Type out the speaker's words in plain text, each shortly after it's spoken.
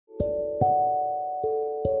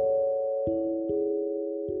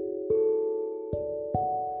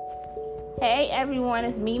Hey everyone,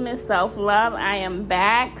 it's me, Miss Self Love. I am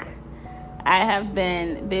back. I have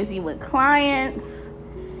been busy with clients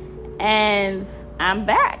and I'm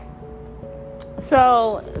back.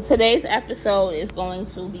 So today's episode is going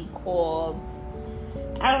to be called,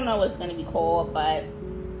 I don't know what it's going to be called, but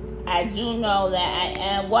I do know that I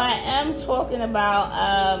am talking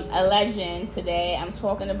about a legend today. I'm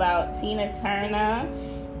talking about Tina Turner,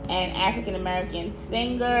 an African-American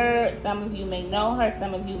singer. Some of you may know her,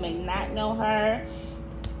 some of you may not know her.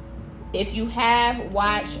 If you have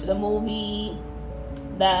watched the movie,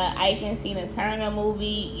 the Ike and Tina Turner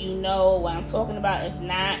movie, you know what I'm talking about. If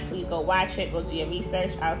not, please go watch it, go do your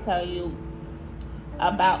research. I'll tell you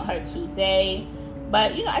about her today.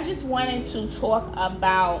 But, I just wanted to talk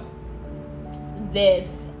about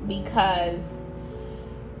this because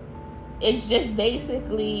it's just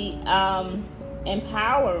basically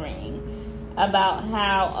empowering about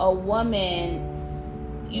how a woman,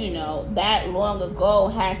 that long ago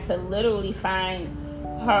had to literally find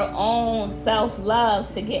her own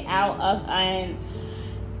self-love to get out of a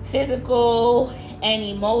physical and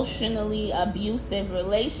emotionally abusive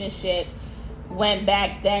relationship when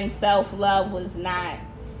back then self-love was not,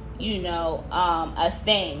 a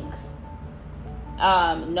thing.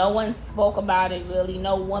 No one spoke about it really.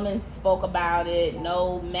 No woman spoke about it.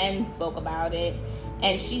 No men spoke about it.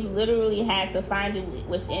 And she literally had to find it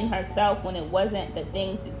within herself when it wasn't the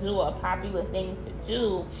thing to do, a popular thing to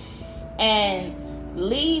do, and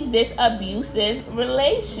leave this abusive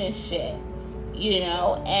relationship,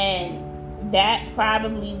 and that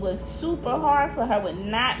probably was super hard for her with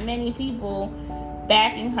not many people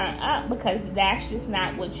backing her up because that's just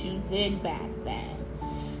not what you did back then.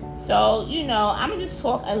 So, I'm going to just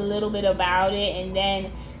talk a little bit about it and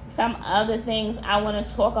then some other things I want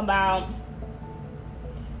to talk about.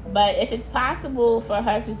 But if it's possible for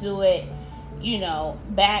her to do it,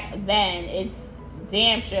 back then, it's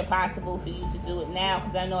damn sure possible for you to do it now.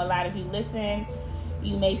 Because I know a lot of you listen,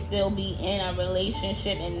 you may still be in a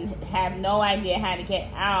relationship and have no idea how to get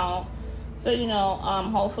out. So,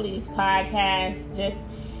 hopefully these podcasts just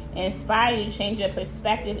inspire you to change your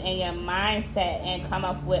perspective and your mindset and come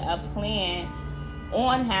up with a plan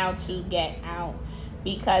on how to get out.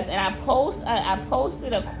 Because, and I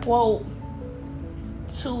posted a quote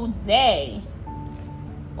today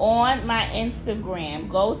on my Instagram.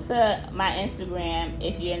 Go to my Instagram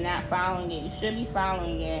if you're not following it. You should be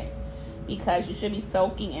following it because you should be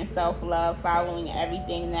soaking in self-love, following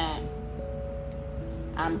everything that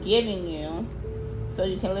I'm giving you. So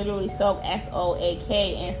you can literally soak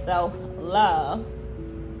S-O-A-K in self-love,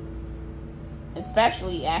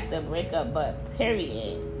 especially after a breakup, but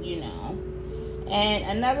period,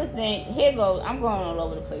 And another thing, here goes, I'm going all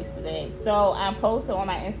over the place today. So I posted on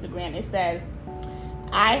my Instagram, it says,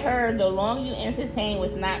 I heard the longer you entertain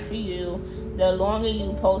what's not for you, the longer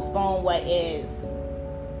you postpone what is.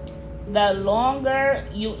 The longer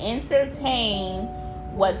you entertain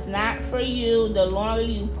what's not for you, the longer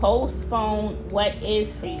you postpone what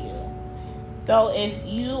is for you. So if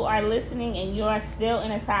you are listening and you are still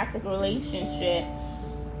in a toxic relationship,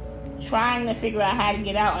 trying to figure out how to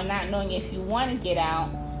get out and not knowing if you want to get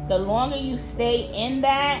out, the longer you stay in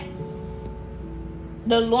that,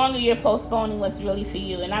 the longer you're postponing what's really for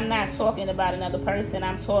you. And I'm not talking about another person.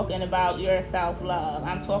 I'm talking about your self-love.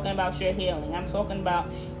 I'm talking about your healing. I'm talking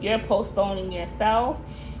about you're postponing yourself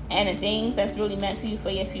and the things that's really meant for you for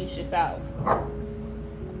your future self.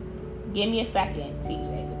 Give me a second,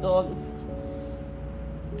 TJ. The dog is...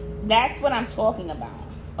 That's what I'm talking about,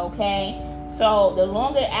 okay? So the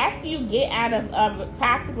longer, after you get out of a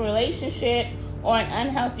toxic relationship or an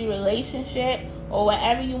unhealthy relationship or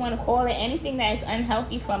whatever you want to call it, anything that is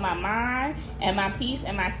unhealthy for my mind and my peace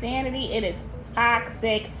and my sanity, it is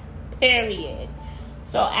toxic, period.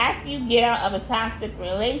 So after you get out of a toxic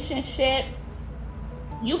relationship,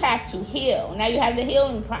 you have to heal. Now you have the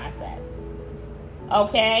healing process,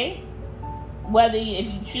 okay?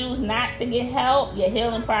 If you choose not to get help, your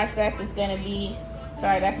healing process is going to be...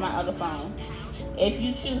 Sorry, that's my other phone. If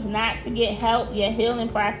you choose not to get help, your healing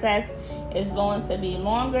process is going to be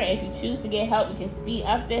longer. If you choose to get help, you can speed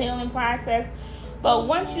up the healing process. But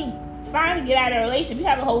once you finally get out of a relationship, you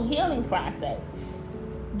have a whole healing process.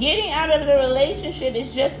 Getting out of the relationship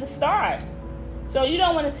is just the start. So you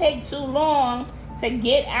don't want to take too long to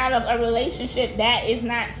get out of a relationship that is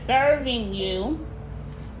not serving you,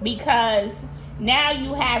 because now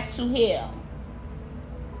you have to heal.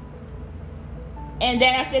 And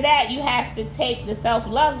then after that, you have to take the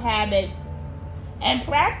self-love habits and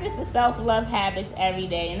practice the self-love habits every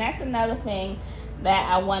day. And that's another thing that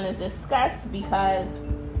I want to discuss, because,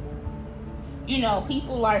 you know,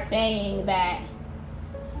 people are saying that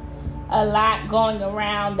a lot going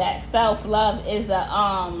around that self-love is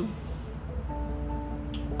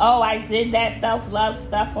oh, I did that self-love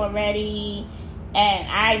stuff already, and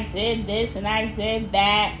I did this and I did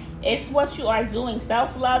that. It's what you are doing.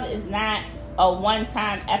 Self-love is not a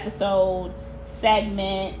one-time episode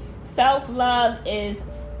segment. Self-love is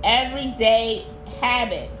everyday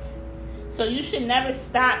habits. So you should never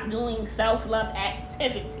stop doing self-love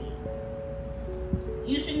activity.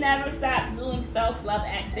 You should never stop doing self-love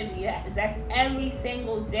activity. That's every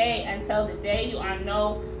single day until the day you are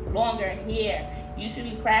no longer here. You should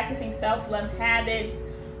be practicing self-love habits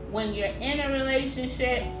when you're in a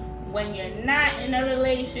relationship, when you're not in a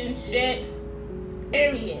relationship,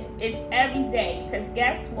 period. It's every day. Because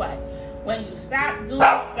guess what? When you stop doing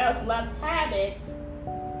self-love habits,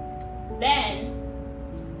 then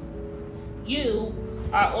you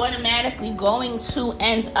are automatically going to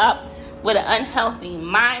end up with an unhealthy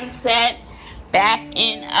mindset, back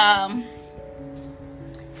in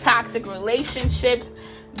toxic relationships,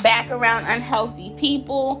 back around unhealthy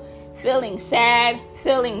people, feeling sad,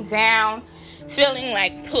 feeling down, feeling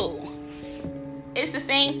like poo. It's the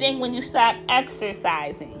same thing when you stop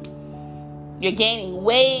exercising. You're gaining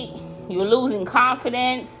weight, you're losing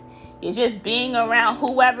confidence, you're just being around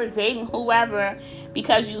whoever, dating whoever,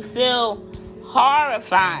 because you feel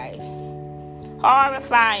horrifying.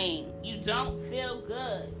 You don't feel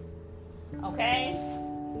good. Okay?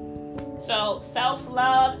 So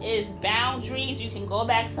self-love is boundaries. You can go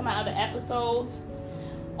back to my other episodes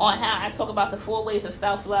on how I talk about the 4 ways of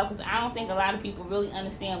self-love, because I don't think a lot of people really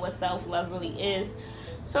understand what self-love really is.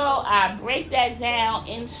 So I break that down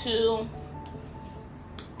in the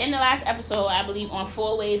last episode, I believe, on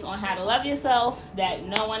 4 ways on how to love yourself that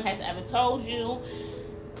no one has ever told you.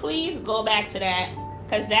 Please go back to that,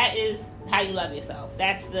 because that is how you love yourself.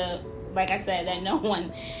 That's like I said, that no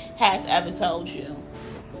one has ever told you.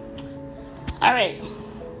 All right.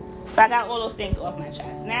 So I got all those things off my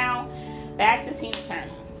chest. Now, back to Tina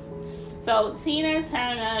Turner. So Tina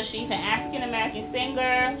Turner, she's an African-American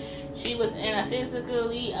singer. She was in a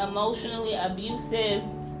physically, emotionally abusive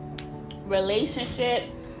relationship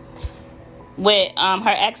with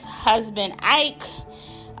her ex-husband Ike.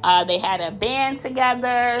 They had a band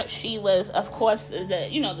together. She was, of course, the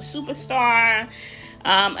superstar,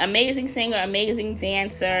 amazing singer, amazing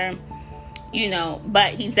dancer,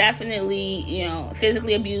 but he definitely,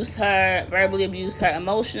 physically abused her, verbally abused her,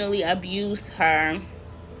 emotionally abused her.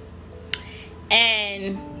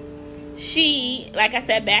 And she, like I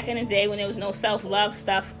said, back in the day when there was no self-love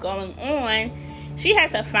stuff going on, she had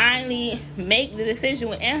to finally make the decision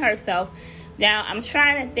within herself. Now, I'm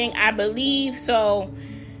trying to think. I believe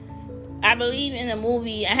in the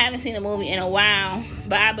movie. I haven't seen the movie in a while,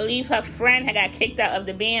 but I believe her friend had got kicked out of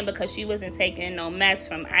the band because she wasn't taking no mess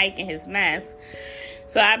from Ike and his mess.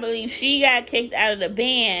 So I believe she got kicked out of the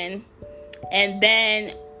band, and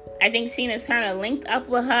then I think Tina Turner linked up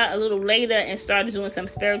with her a little later and started doing some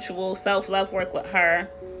spiritual self-love work with her.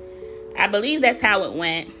 I believe that's how it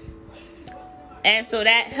went. And so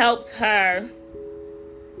that helped her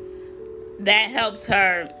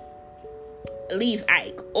leave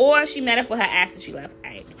Ike. Or she met up with her after she left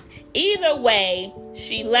Ike. Either way,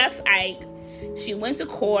 she left Ike. She went to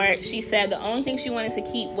court. She said the only thing she wanted to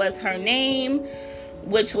keep was her name,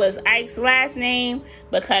 which was Ike's last name,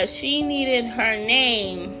 because she needed her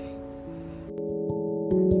name.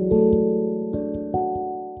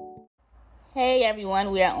 Hey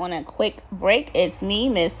everyone, we are on a quick break. It's me,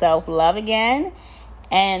 Miss Self-Love again.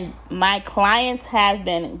 And my clients have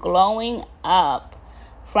been glowing up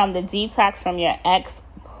from the Detox from Your Ex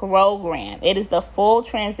program. It is the full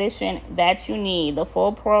transition that you need, the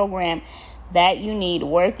full program that you need,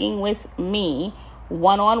 working with me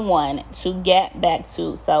one-on-one to get back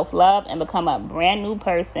to self-love and become a brand new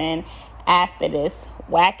person after this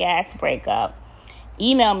whack-ass breakup.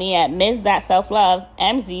 Email me at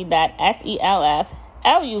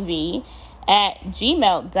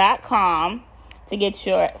ms.selflove@gmail.com to get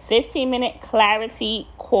your 15-minute clarity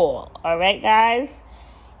call. All right, guys?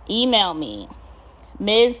 Email me,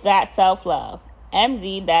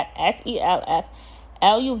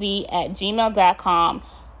 ms.selflove@gmail.com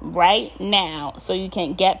right now so you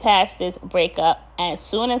can get past this breakup as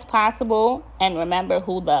soon as possible and remember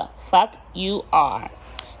who the fuck you are.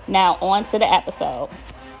 Now, on to the episode.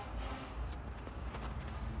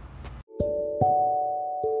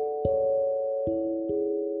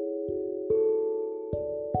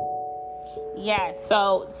 Yeah,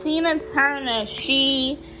 so Tina Turner,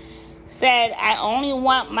 she said, I only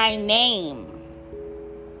want my name.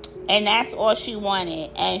 And that's all she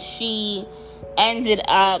wanted. And she ended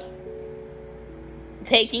up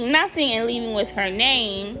taking nothing and leaving with her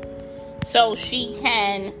name. so she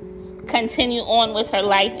can continue on with her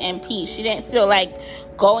life in peace. She didn't feel like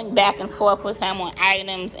going back and forth with him on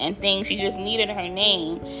items and things. She just needed her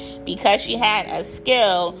name because she had a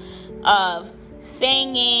skill of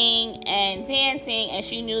singing and dancing, and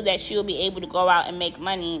she knew that she would be able to go out and make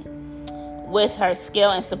money with her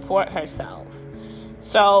skill and support herself.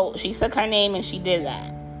 So she took her name and she did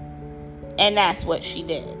that. And that's what she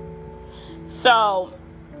did. So,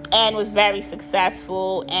 and was very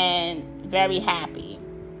successful and very happy.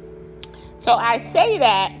 So I say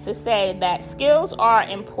that to say that skills are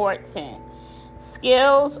important.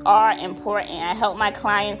 Skills are important. I help my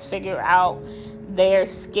clients figure out their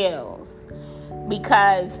skills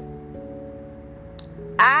because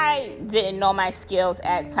I didn't know my skills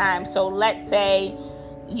at times. So let's say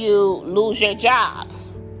you lose your job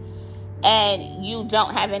and you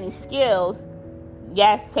don't have any skills.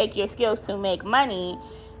 Yes, take your skills to make money.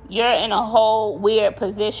 You're in a whole weird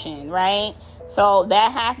position, right? So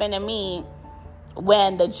that happened to me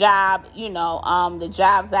when the job, the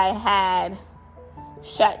jobs I had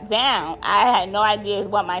shut down. I had no idea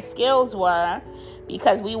what my skills were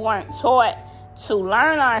because we weren't taught to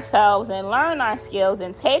learn ourselves and learn our skills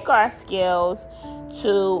and take our skills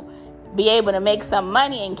to be able to make some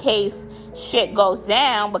money in case shit goes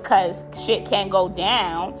down, because shit can go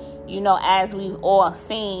down, as we've all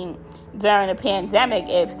seen during the pandemic.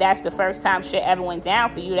 If that's the first time shit ever went down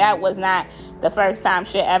for you, that was not the first time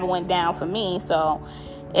shit ever went down for me. So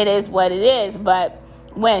it is what it is. But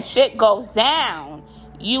when shit goes down,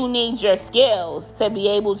 you need your skills to be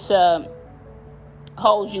able to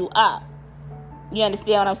hold you up. You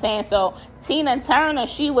understand what I'm saying? So Tina Turner,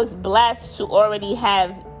 she was blessed to already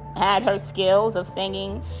have had her skills of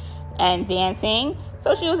singing and dancing.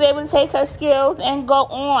 So she was able to take her skills and go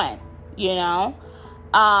on,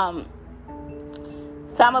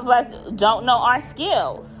 Some of us don't know our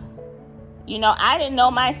skills. I didn't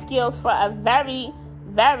know my skills for a very,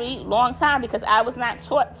 very long time because I was not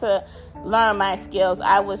taught to learn my skills.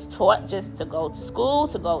 I was taught just to go to school,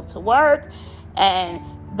 to go to work, and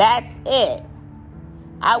that's it.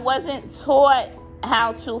 I wasn't taught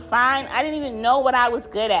how to find. I didn't even know what I was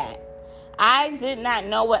good at. I did not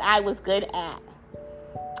know what I was good at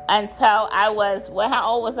until I was, how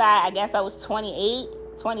old was I? I guess I was 28,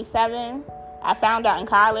 27. I found out in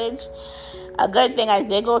college. A good thing I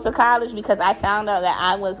did go to college because I found out that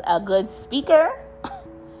I was a good speaker.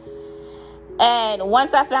 And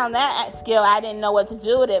once I found that skill, I didn't know what to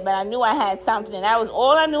do with it, but I knew I had something. That was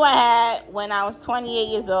all I knew I had when I was 28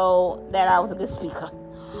 years old, that I was a good speaker.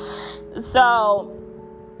 So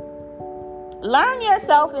learn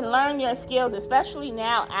yourself and learn your skills, especially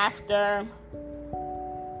now after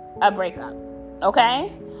a breakup.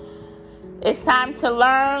 Okay? It's time to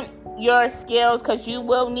learn your skills because you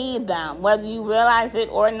will need them, whether you realize it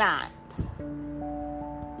or not.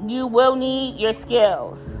 You will need your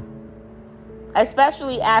skills,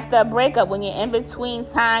 especially after a breakup, when you're in between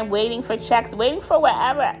time, waiting for checks, waiting for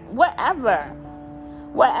whatever.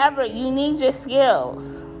 You need your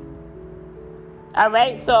skills. All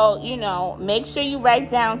right, so, make sure you write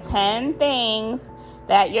down 10 things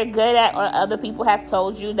that you're good at or other people have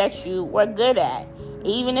told you that you were good at.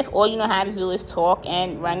 Even if all you know how to do is talk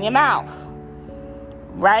and run your mouth.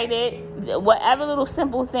 Write it. Whatever little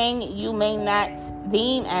simple thing you may not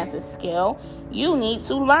deem as a skill, you need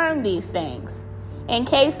to learn these things in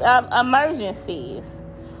case of emergencies.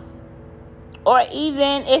 Or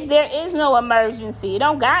even if there is no emergency. It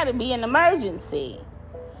don't got to be an emergency.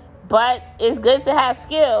 But it's good to have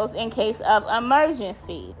skills in case of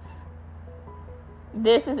emergencies.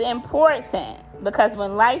 This is important because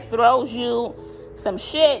when life throws you some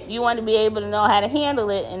shit, you want to be able to know how to handle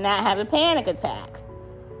it and not have a panic attack.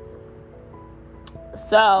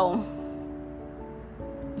 So,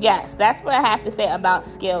 yes, that's what I have to say about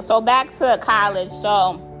skills. So back to college.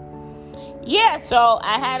 So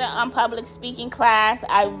I had a public speaking class.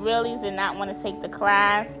 I really did not want to take the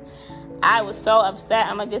class. I was so upset.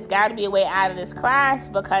 I'm like, there's got to be a way out of this class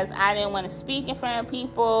because I didn't want to speak in front of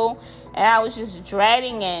people. And I was just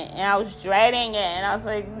dreading it. And I was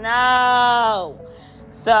like, no.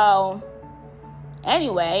 So,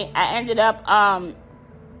 anyway, I ended up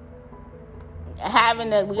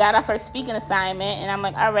we got our first speaking assignment. And I'm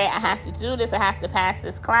like, all right, I have to do this. I have to pass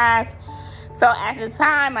this class. So, at the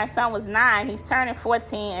time, my son was 9. He's turning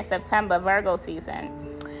 14 in September, Virgo season.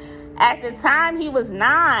 At the time, he was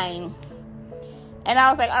 9. And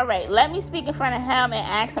I was like, all right, let me speak in front of him and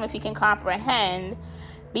ask him if he can comprehend.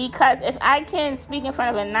 Because if I can speak in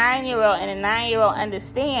front of a 9-year-old and a 9-year-old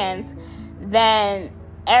understands, then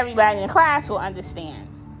everybody in the class will understand.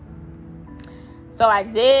 So So I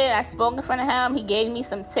did. I spoke in front of him. He gave me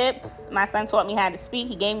some tips. My son taught me how to speak.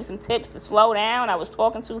 He gave me some tips to slow down. I was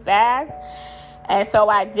talking too fast. And so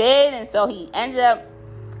I did. And so he ended up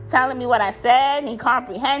telling me what I said. He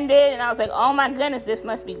comprehended. And I was like, oh my goodness, this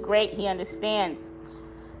must be great. He understands.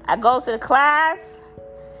 I go to the class.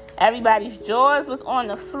 Everybody's jaws was on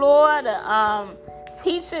the floor. The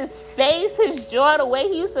teacher's face, his jaw, the way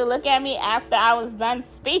he used to look at me after I was done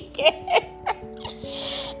speaking.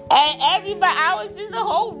 And everybody, the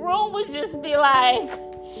whole room would just be like,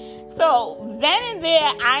 so then and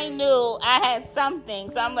there, I knew I had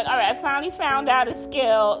something. So I'm like, all right, I finally found out a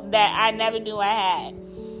skill that I never knew I had.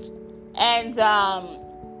 And I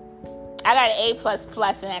got an A++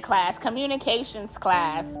 in that class, communications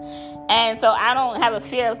class. And so I don't have a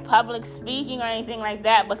fear of public speaking or anything like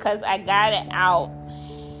that because I got it out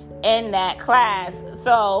in that class.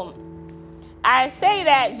 So I say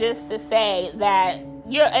that just to say that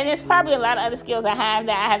and there's probably a lot of other skills I have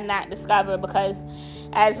that I have not discovered, because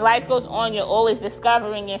as life goes on, you're always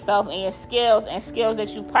discovering yourself and your skills, and skills that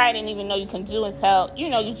you probably didn't even know you can do until, you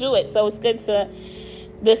do it. So it's good to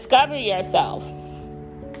discover yourself.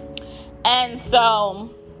 And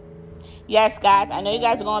so, yes, guys, I know you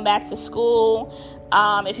guys are going back to school.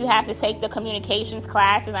 If you have to take the communications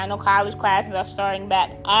classes, I know college classes are starting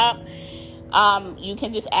back up. You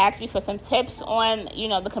can just ask me for some tips on,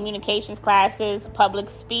 the communications classes, public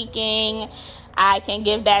speaking. I can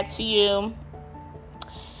give that to you.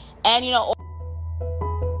 And,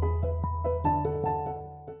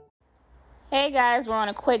 hey guys, we're on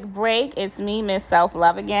a quick break. It's me, Miss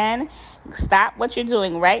Self-Love again. Stop what you're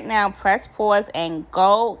doing right now. Press pause and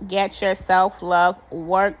go get your self-love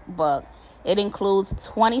workbook. It includes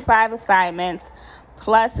 25 assignments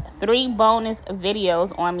plus 3 bonus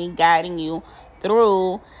videos on me guiding you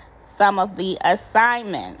through some of the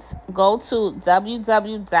assignments. Go to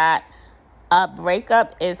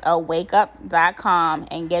www.breakupIsawakeup.com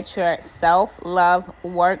and get your self-love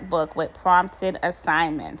workbook with prompted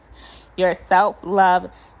assignments. Your self-love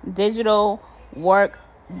digital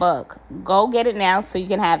workbook. Go get it now so you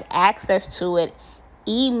can have access to it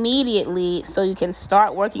immediately, so you can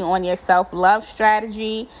start working on your self-love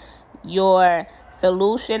strategy, your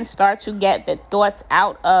solution. Start to get the thoughts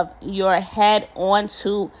out of your head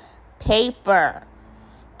onto paper.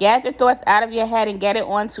 Get the thoughts out of your head and get it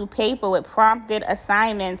onto paper with prompted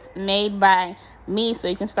assignments made by me, so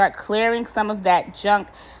you can start clearing some of that junk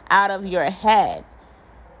out of your head.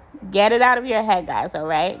 Get it out of your head, guys, all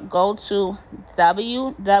right? Go to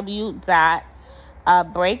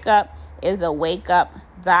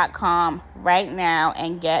www.breakupIsawakeup.com right now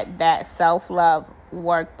and get that self-love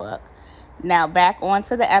workbook. Now, back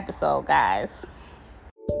onto the episode, guys.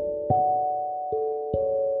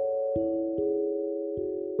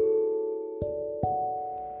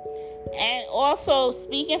 And also,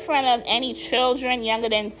 speak in front of any children younger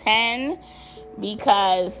than 10,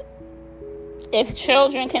 because if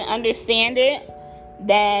children can understand it,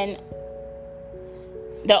 then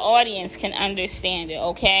the audience can understand it,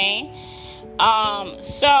 okay?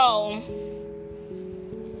 So,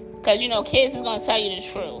 because, kids is going to tell you the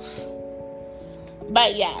truth.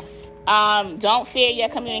 But yes, don't fear your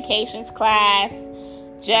communications class.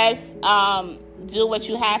 Just do what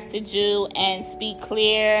you have to do and speak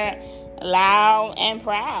clear, loud, and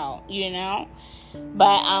proud,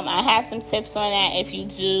 But I have some tips on that if you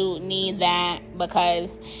do need that,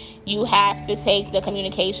 because you have to take the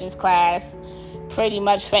communications class pretty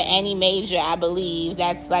much for any major, I believe.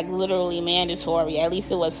 That's like literally mandatory. At least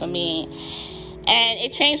it was for me. And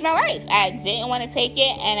it changed my life. I didn't want to take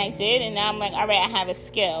it, and I did. And now I'm like, all right, I have a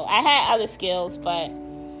skill. I had other skills, but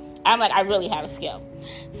I'm like, I really have a skill.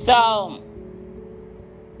 So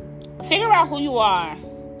figure out who you are.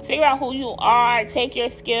 Figure out who you are. Take your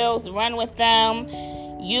skills. Run with them.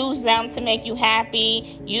 Use them to make you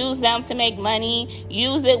happy. Use them to make money.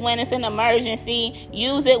 Use it when it's an emergency.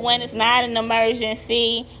 Use it when it's not an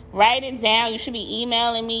emergency. Write it down. You should be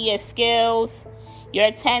emailing me your skills, your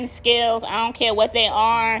 10 skills. I don't care what they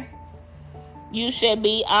are. You should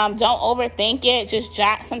be, don't overthink it. Just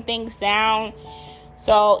jot some things down.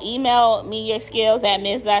 So email me your skills at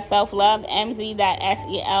ms.selflove,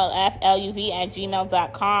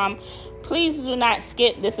 mz.selfluv@gmail.com. Please do not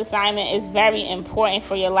skip this assignment. It's very important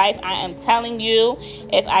for your life. I am telling you,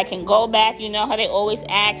 if I can go back, you know how they always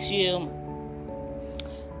ask you,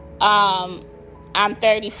 I'm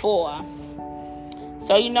 34.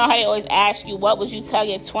 So you know how they always ask you, what would you tell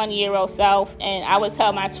your 20-year-old self? And I would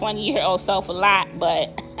tell my 20-year-old self a lot,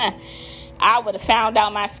 but I would have found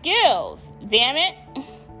out my skills. Damn it.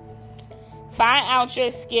 Find out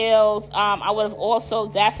your skills. I would have also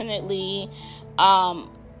definitely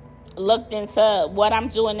looked into what I'm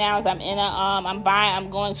doing now is I'm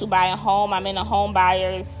going to buy a home. I'm in a home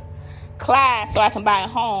buyer's class so I can buy a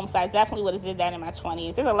home. So I definitely would have did that in my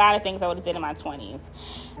 20s. There's a lot of things I would have did in my 20s.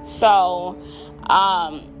 So,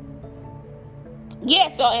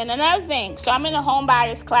 yeah, so, and another thing, so I'm in a home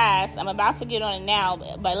buyer's class. I'm about to get on it now,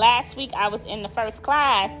 but last week I was in the first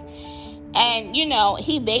class, and,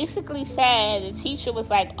 he basically said, the teacher was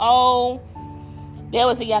like, oh, there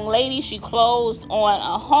was a young lady, she closed on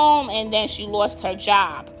a home, and then she lost her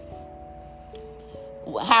job.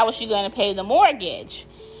 How is she going to pay the mortgage?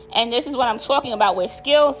 And this is what I'm talking about, where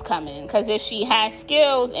skills come in, because if she has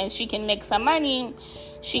skills and she can make some money,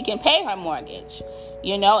 she can pay her mortgage.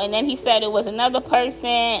 And then he said it was another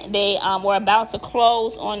person. They were about to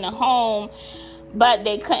close on the home, but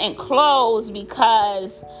they couldn't close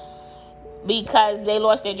because they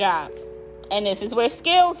lost their job. And this is where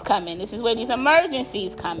skills come in. This is where these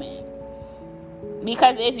emergencies come in.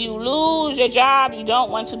 Because if you lose your job, you don't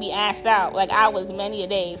want to be asked out. Like I was many a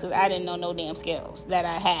days because I didn't know no damn skills that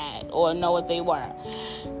I had or know what they were.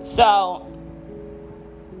 So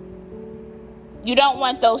you don't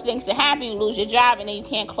want those things to happen. You lose your job and then you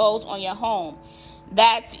can't close on your home.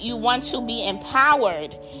 You want to be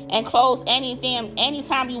empowered and close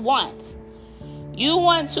anytime you want. You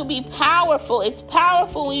want to be powerful. It's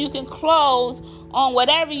powerful when you can close on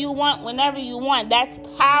whatever you want, whenever you want. That's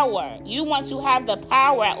power. You want to have the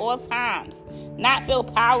power at all times, not feel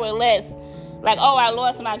powerless. Like, oh, I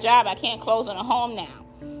lost my job. I can't close on a home now.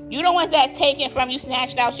 You don't want that taken from you,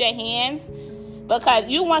 snatched out your hands. Because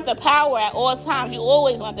you want the power at all times. You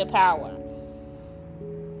always want the power.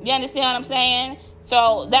 You understand what I'm saying?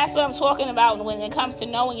 So that's what I'm talking about when it comes to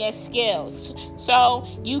knowing your skills. So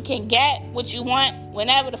you can get what you want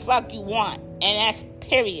whenever the fuck you want. And that's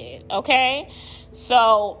period. Okay?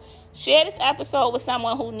 So share this episode with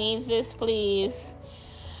someone who needs this, please.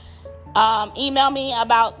 Email me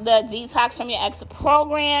about the Detox from Your Ex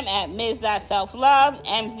program at ms.selflove,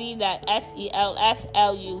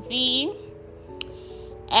 mz.selfluv.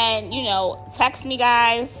 And, text me,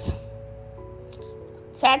 guys.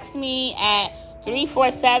 Text me at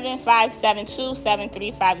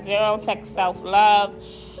 347-572-7350. Text self-love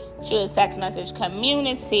to the text message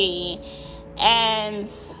community. And,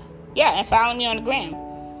 and follow me on the gram.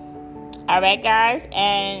 All right, guys?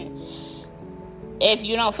 And if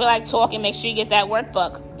you don't feel like talking, make sure you get that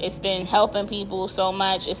workbook. It's been helping people so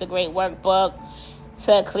much. It's a great workbook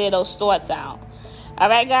to clear those thoughts out. All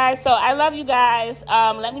right, guys. So I love you guys.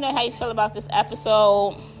 Let me know how you feel about this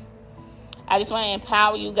episode. I just want to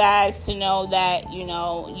empower you guys to know that,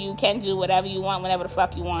 you can do whatever you want, whenever the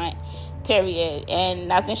fuck you want, period. And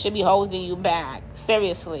nothing should be holding you back.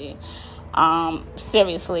 Seriously.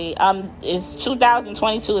 It's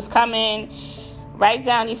 2022 is coming. Write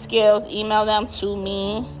down these skills. Email them to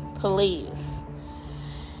me, please.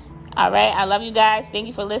 All right. I love you guys. Thank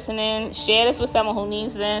you for listening. Share this with someone who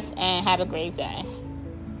needs this, and have a great day.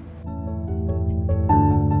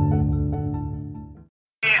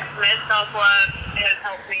 Self-love has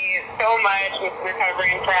helped me so much with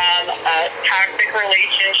recovering from a toxic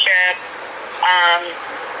relationship.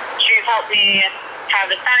 She's helped me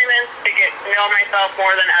have assignments to get to know myself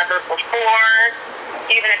more than ever before.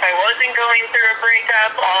 Even if I wasn't going through a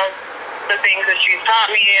breakup, all the things that she's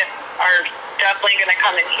taught me are definitely going to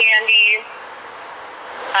come in handy.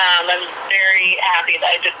 I'm very happy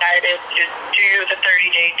that I decided to do the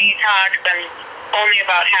 30-day detox. I'm only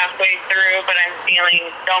about halfway through, but I'm feeling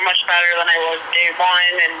so much better than I was day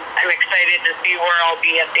one, and I'm excited to see where I'll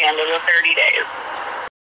be at the end of the 30 days.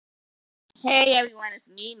 Hey everyone, it's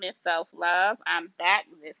me, Miss Self-Love. I'm back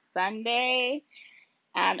this Sunday.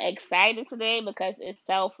 I'm excited today because it's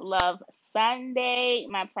Self-Love Sunday,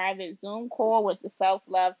 my private Zoom call with the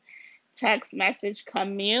Self-Love text message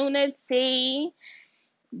community.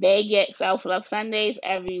 They get Self-Love Sundays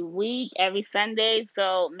every week, every Sunday,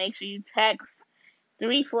 so make sure you text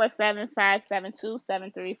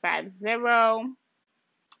 347-572-7350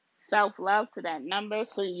 self-love to that number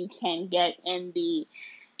so you can get in the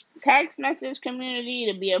text message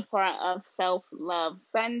community to be a part of Self-Love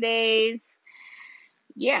Sundays.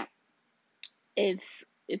 Yeah, it's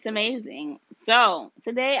amazing. So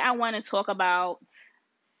today I want to talk about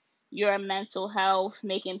your mental health,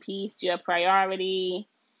 making peace your priority,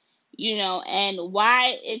 and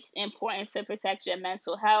why it's important to protect your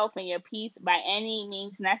mental health and your peace by any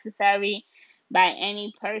means necessary, by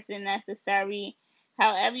any person necessary.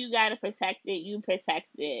 However you got to protect it, you protect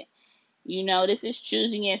it. This is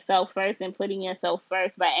choosing yourself first and putting yourself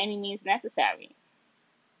first by any means necessary.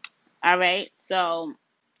 All right, so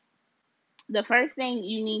the first thing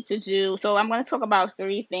you need to do, so I'm going to talk about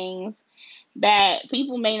 3 things that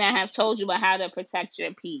people may not have told you about how to protect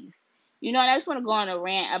your peace. You know, and I just want to go on a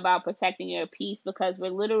rant about protecting your peace because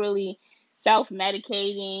we're literally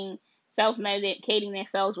self-medicating, self-medicating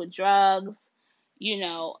themselves with drugs,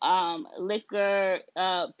 liquor,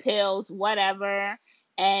 pills, whatever.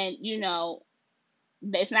 And,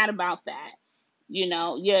 it's not about that.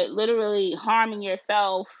 You're literally harming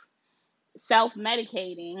yourself,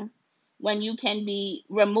 self-medicating when you can be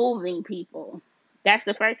removing people. That's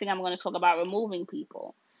the first thing I'm going to talk about, removing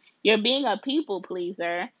people. You're being a people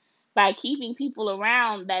pleaser by keeping people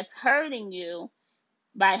around that's hurting you,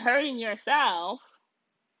 by hurting yourself,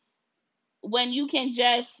 when you can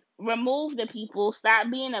just remove the people, stop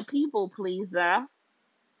being a people pleaser,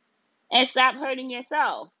 and stop hurting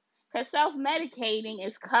yourself. Because self medicating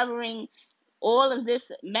is covering all of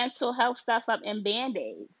this mental health stuff up in band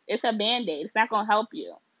aids. It's a band aid, it's not going to help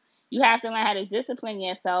you. You have to learn how to discipline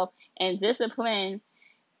yourself and discipline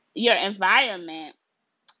your environment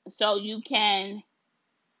so you can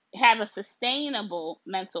have a sustainable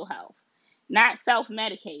mental health, not self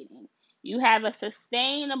medicating. You have a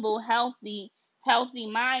sustainable, healthy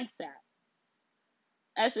mindset,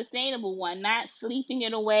 a sustainable one, not sleeping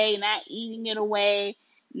it away, not eating it away,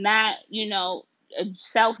 not,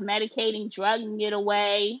 self medicating, drugging it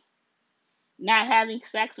away, not having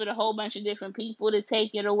sex with a whole bunch of different people to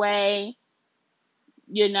take it away,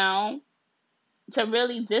 you know, to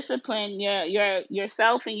really discipline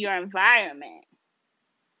yourself and your environment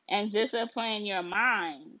and discipline your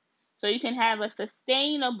mind so you can have a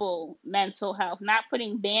sustainable mental health, not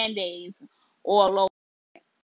putting band-aids all